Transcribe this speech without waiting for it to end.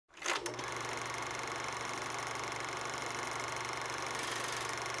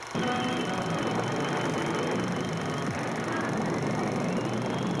On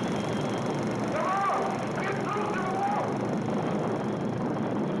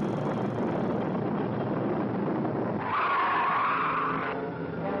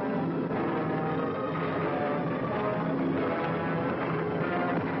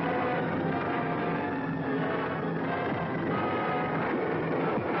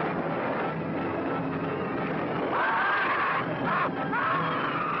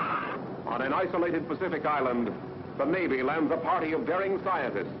an isolated Pacific island, the Navy lands a party of daring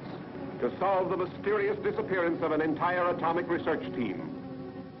scientists to solve the mysterious disappearance of an entire atomic research team.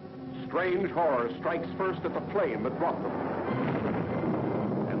 Strange horror strikes first at the plane that brought them.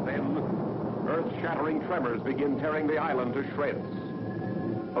 And then, earth-shattering tremors begin tearing the island to shreds.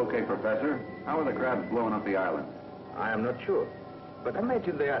 Okay, Professor. How are the crabs blowing up the island? I am not sure. But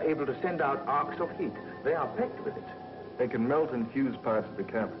imagine they are able to send out arcs of heat. They are packed with it. They can melt and fuse parts of the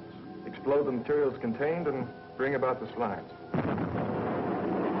caverns, explode the materials contained, and bring about the slides.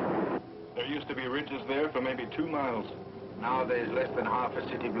 There used to be ridges there for maybe 2 miles. Now there is less than half a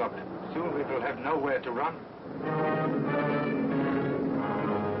city block. Soon we will have nowhere to run.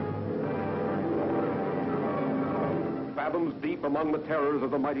 Fathoms deep among the terrors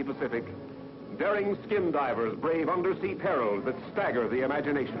of the mighty Pacific, daring skin divers brave undersea perils that stagger the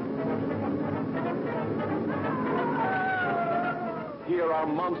imagination. Here are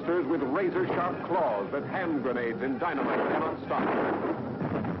monsters with razor-sharp claws that hand grenades and dynamite cannot stop.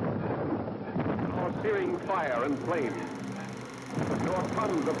 Nor searing fire and flames, nor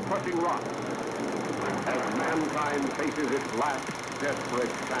tons of crushing rocks, as mankind faces its last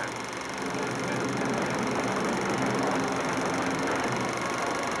desperate chance.